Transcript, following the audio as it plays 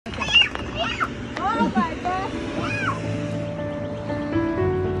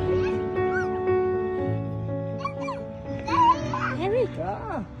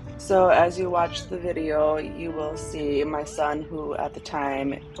So as you watch the video, you will see my son, who at the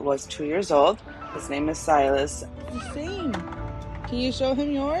time was 2 years old. His name is Silas. The same. Can you show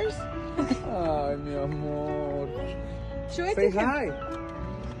him yours? Ay, mi amor. Show it Say to him. hi.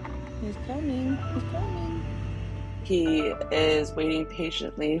 He's coming. He's coming. He is waiting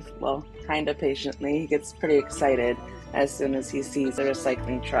patiently, well, kind of patiently. He gets pretty excited as soon as he sees a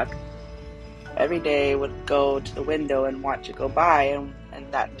recycling truck. Every day would go to the window and watch it go by,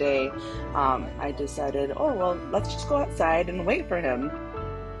 and that day I decided, oh well, let's just go outside and wait for him.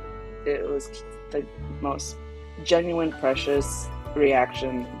 It was the most genuine, precious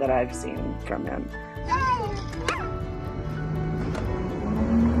reaction that I've seen from him.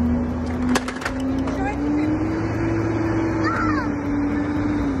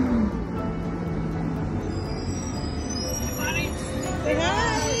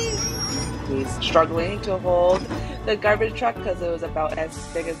 He's struggling to hold the garbage truck because it was about as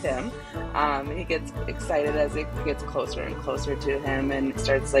big as him. He gets excited as it gets closer and closer to him and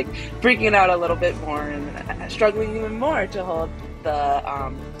starts like freaking out a little bit more and struggling even more to hold the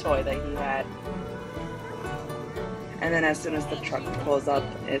toy that he had. And then as soon as the truck pulls up,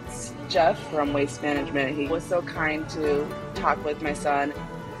 it's Jeff from Waste Management. He was so kind to talk with my son.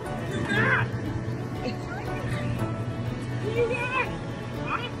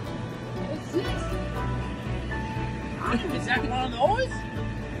 Is that one of those?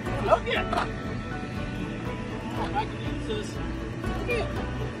 Look at it. Oh, my goodness. Look at it.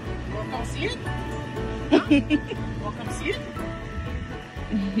 You want to come see it? Huh? You want to come see it?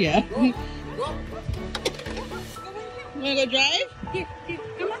 Yeah. Go. You wanna go drive? Here,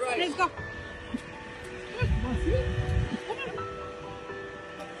 come on, let's go. You want to see it?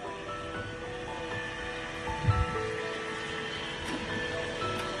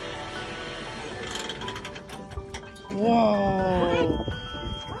 Whoa.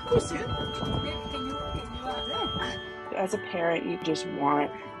 As a parent, you just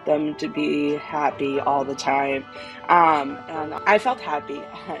want them to be happy all the time. And I felt happy.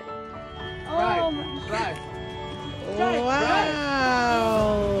 Drive. Drive. Oh,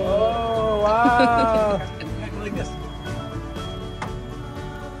 wow. Oh, wow. Like this.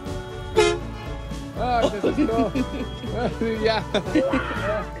 Ah, this is cool. Yeah.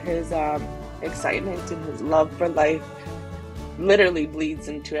 His excitement and his love for life literally bleeds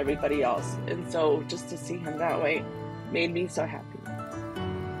into everybody else. And so just to see him that way made me so happy.